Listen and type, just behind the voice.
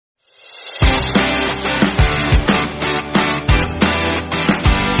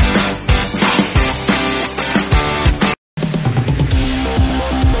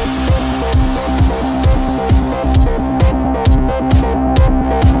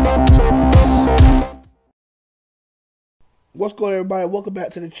What's going on, everybody? Welcome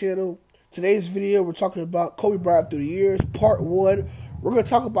back to the channel. Today's video, we're talking about Kobe Bryant through the years, part 1. We're going to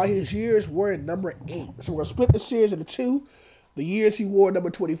talk about his years wearing number 8. So we're going to split the series into two. The years he wore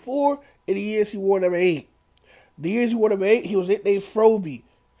number 24 and the years he wore number 8. The years he wore number 8, he was nicknamed Frobe.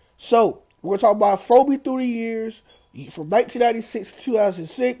 So we're going to talk about Frobe through the years, from 1996 to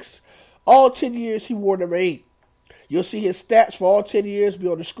 2006. All 10 years he wore number 8. You'll see his stats for all 10 years be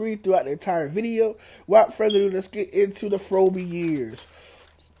on the screen throughout the entire video. Without further ado, let's get into the Frobe years.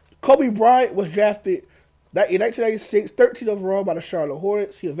 Kobe Bryant was drafted in 1996, 13th overall by the Charlotte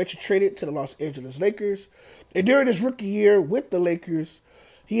Hornets. He eventually traded to the Los Angeles Lakers. And during his rookie year with the Lakers,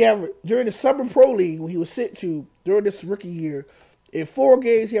 during the Summer Pro League, when he was sent to during this rookie year, in 4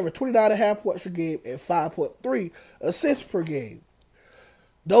 games, he averaged 29.5 points per game and 5.3 assists per game.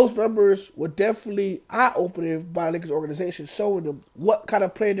 Those numbers were definitely eye-opening by the Lakers organization, showing them what kind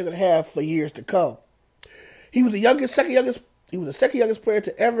of player they're going to have for years to come. He was the second youngest player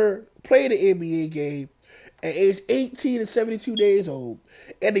to ever play the NBA game at age 18 and 72 days old,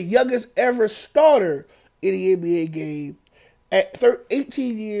 and the youngest ever starter in the NBA game at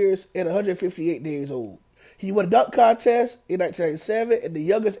 18 years and 158 days old. He won a dunk contest in 1997, and the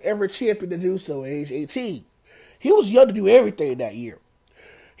youngest ever champion to do so at age 18. He was young to do everything that year.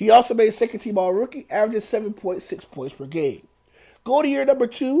 He also made second-team All-Rookie, averaging 7.6 points per game. Going to year number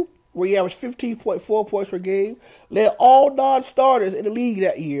 2, where he averaged 15.4 points per game, led all non-starters in the league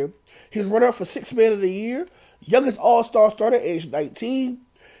that year. He was runner-up for 6th Man of the Year, youngest All-Star starter, age 19.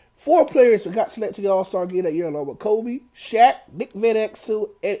 4 players who got selected to the All-Star game that year, along with Kobe, Shaq, Nick Van Exel,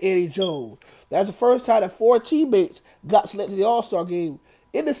 and Eddie Jones. That's the first time that 4 teammates got selected to the All-Star game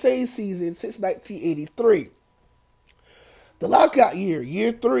in the same season since 1983. The lockout year,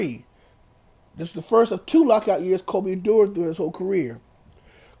 year 3. This is the first of 2 lockout years Kobe endured through his whole career.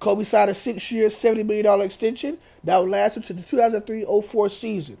 Kobe signed a 6-year, $70 million extension that would last him to the 2003-04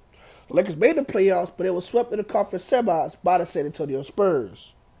 season. The Lakers made the playoffs, but they were swept in the conference semis by the San Antonio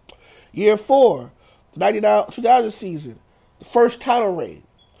Spurs. Year 4, the 99-2000 season, the first title reign.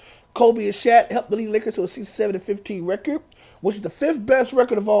 Kobe and Shaq helped the lead Lakers to a 67-15 record, which is the 5th best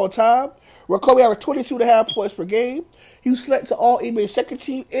record of all time, where Kobe averaged 22.5 points per game. He was selected to All-NBA second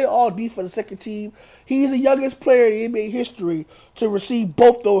team and All-Defensive second team. He is the youngest player in NBA history to receive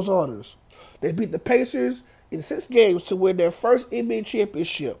both those honors. They beat the Pacers in 6 games to win their first NBA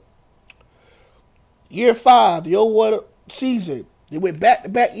championship. Year 5, the 01 season, they went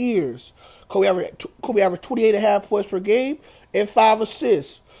back-to-back years. Kobe averaged 28.5 points per game and 5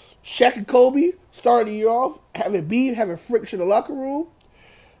 assists. Shaq and Kobe started the year off having friction in the locker room.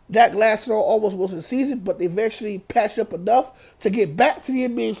 That lasted almost most of the season, but they eventually patched up enough to get back to the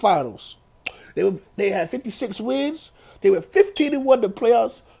NBA Finals. They had 56 wins. They went 15-1 in the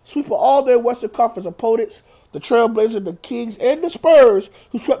playoffs, sweeping all their Western Conference opponents, the Trailblazers, the Kings, and the Spurs,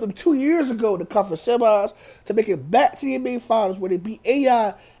 who swept them 2 years ago in the conference semis, to make it back to the NBA Finals, where they beat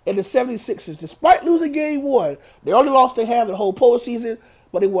AI and the 76ers. Despite losing Game 1, they only lost they have the whole postseason,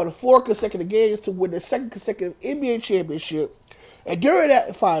 but they won 4 consecutive games to win their second consecutive NBA championship. And during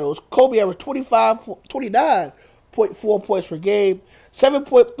that finals, Kobe averaged 29.4 points per game,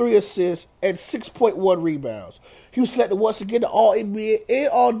 7.3 assists, and 6.1 rebounds. He was selected once again to All-NBA and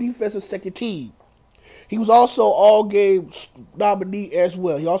All-Defensive second team. He was also All-Game nominee as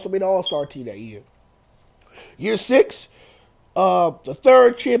well. He also made an All-Star team that year. Year 6, the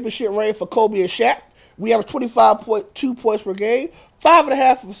 3rd championship reign for Kobe and Shaq. We averaged 25.2 points per game,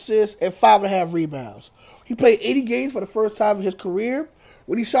 5.5 assists, and 5.5 rebounds. He played 80 games for the first time in his career,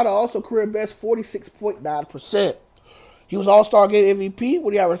 when he shot an also career best 46.9%. He was All-Star Game MVP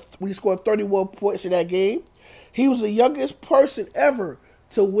when he scored 31 points in that game. He was the youngest person ever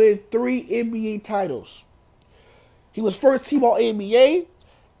to win 3 NBA titles. He was first team All-NBA,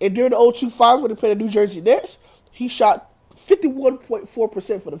 and during the 02 finals when he played the New Jersey Nets, he shot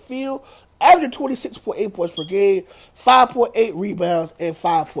 51.4% for the field, averaging 26.8 points per game, 5.8 rebounds, and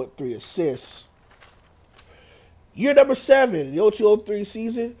 5.3 assists. Year number 7, the 02-03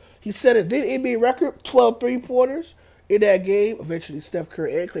 season, he set a then NBA record, 12 3-pointers in that game. Eventually, Steph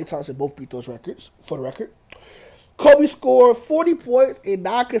Curry and Klay Thompson both beat those records, for the record. Kobe scored 40 points in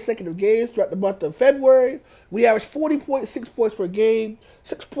 9 consecutive games throughout the month of February. We averaged 40.6 points per game,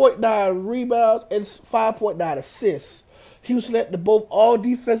 6.9 rebounds, and 5.9 assists. He was selected to both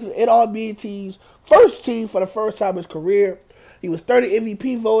All-Defensive and All-NBA teams, first team for the first time in his career. He was 30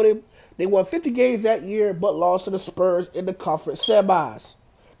 MVP voting. They won 50 games that year, but lost to the Spurs in the conference semis.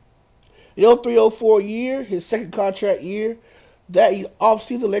 The 03-04 year, his second contract year, that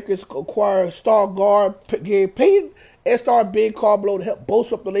offseason the Lakers acquired star guard Gary Payton and star big Carmelo to help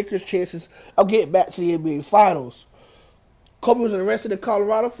boost up the Lakers' chances of getting back to the NBA Finals. Kobe was arrested in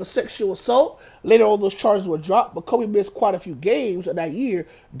Colorado for sexual assault. Later on, those charges were dropped, but Kobe missed quite a few games in that year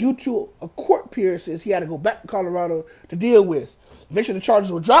due to a court appearances he had to go back to Colorado to deal with. Eventually, the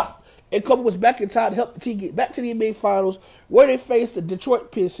charges were dropped, and Kobe was back in time to help the team get back to the NBA Finals, where they faced the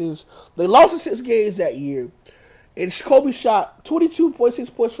Detroit Pistons. They lost in 6 games that year, and Kobe shot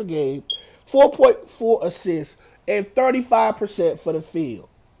 22.6 points per game, 4.4 assists, and 35% for the field.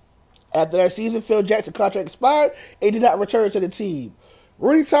 After that season, Phil Jackson's contract expired and did not return to the team.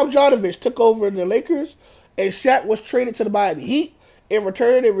 Rudy Tomjanovich took over the Lakers, and Shaq was traded to the Miami Heat. In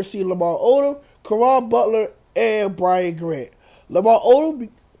return, they received Lamar Odom, Caron Butler, and Brian Grant. Lamar Odom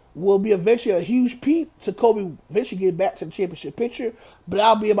will be eventually a huge piece to Kobe eventually getting back to the championship picture, but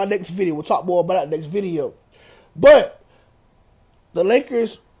that'll be in my next video. We'll talk more about that next video. But the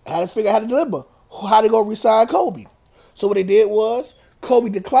Lakers had to figure out how to deliver, how to go re-sign Kobe. So what they did was, Kobe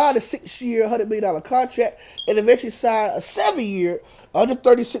declined a 6-year, $100 million contract and eventually signed a 7-year,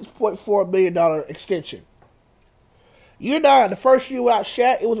 $136.4 million extension. Year 9, the first year without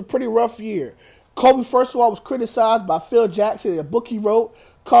Shaq, it was a pretty rough year. Kobe, first of all, was criticized by Phil Jackson in a book he wrote,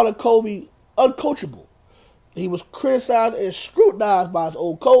 calling Kobe uncoachable. He was criticized and scrutinized by his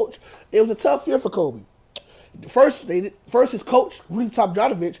old coach. It was a tough year for Kobe. First his coach, Rudy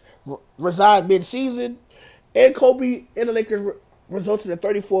Tomjanovich, resigned mid-season, and Kobe and the Lakers resulted in a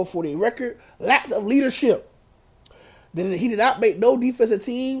 34-48 record. Lack of leadership. Then he did not make no defensive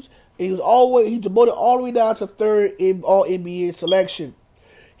teams, and he demoted all the way down to 3rd in All-NBA selection.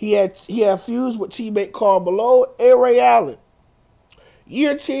 He had fused with teammate Karl Malone and Ray Allen.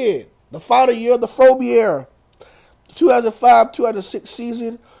 Year 10, the final year of the Frobe era. The 2005-2006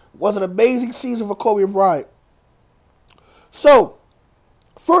 season was an amazing season for Kobe Bryant. So,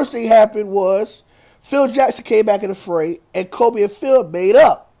 first thing happened was Phil Jackson came back in the fray, and Kobe and Phil made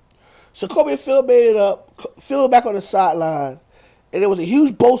up. So Kobe and Phil made it up, Phil back on the sideline, and it was a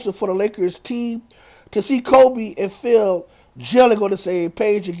huge bolster for the Lakers team to see Kobe and Phil gelling on the same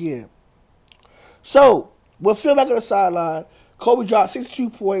page again. So, with Phil back on the sideline, Kobe dropped 62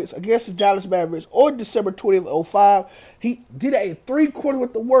 points against the Dallas Mavericks on December 20th, 2005. He did it in 3 quarters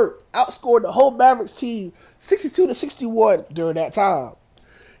with the work, outscored the whole Mavericks team 62-61 during that time.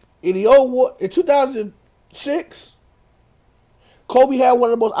 In 2006, Kobe had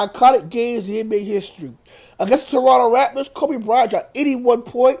one of the most iconic games in NBA history. Against the Toronto Raptors, Kobe Bryant dropped 81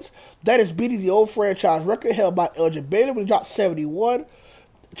 points. That is beating the old franchise record held by Elgin Baylor when he dropped 71.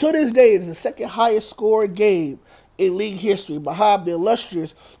 To this day, it is the second highest scoring game in league history, behind the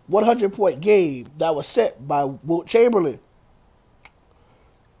illustrious 100-point game that was set by Wilt Chamberlain.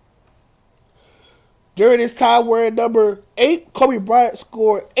 During his time wearing number 8, Kobe Bryant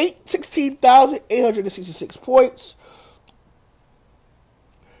scored 16,866 points.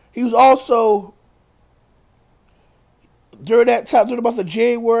 He was also, during that time, during the month of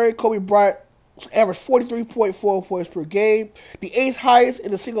January, Kobe Bryant averaged 43.4 points per game, the 8th highest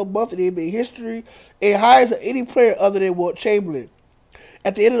in a single month in NBA history, and highest of any player other than Wilt Chamberlain.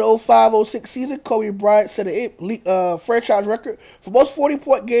 At the end of the 05-06 season, Kobe Bryant set a franchise record for most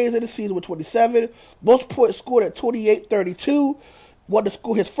 40-point games in the season with 27, most points scored at 28-32, won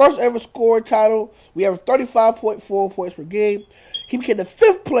his first ever scoring title. We averaged 35.4 points per game. He became the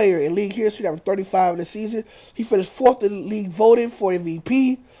 5th player in league history to average 35 in the season. He finished 4th in league voting for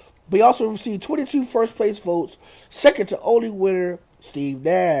MVP, but he also received 22 first-place votes, second to only winner Steve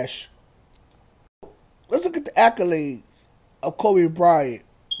Nash. Let's look at the accolades of Kobe Bryant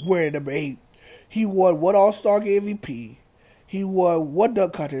wearing number 8. He won 1 All-Star Game MVP. He won 1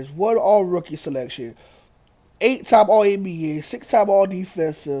 dunk contest, 1 All-Rookie selection, 8-time All-NBA, 6-time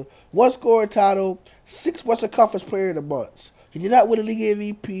All-Defensive, 1 scoring title, 6 Western Conference Player of the Month. He did not win a league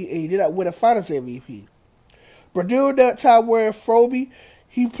MVP, and he did not win a Finals MVP. But during that time wearing Frobe,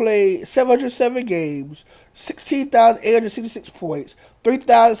 he played 707 games, 16,866 points,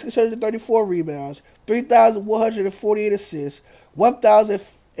 3,634 rebounds, 3,148 assists,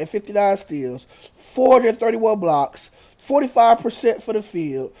 1,059 steals, 431 blocks, 45% for the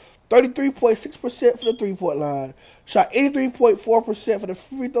field, 33.6% for the three-point line, shot 83.4% for the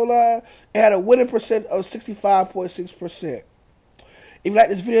free throw line, and had a winning percent of 65.6%. If you like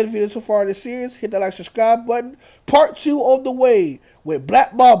this video so far in the series, hit that like, subscribe button. Part 2 on the way with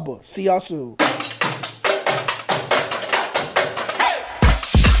Black Mamba. See y'all soon.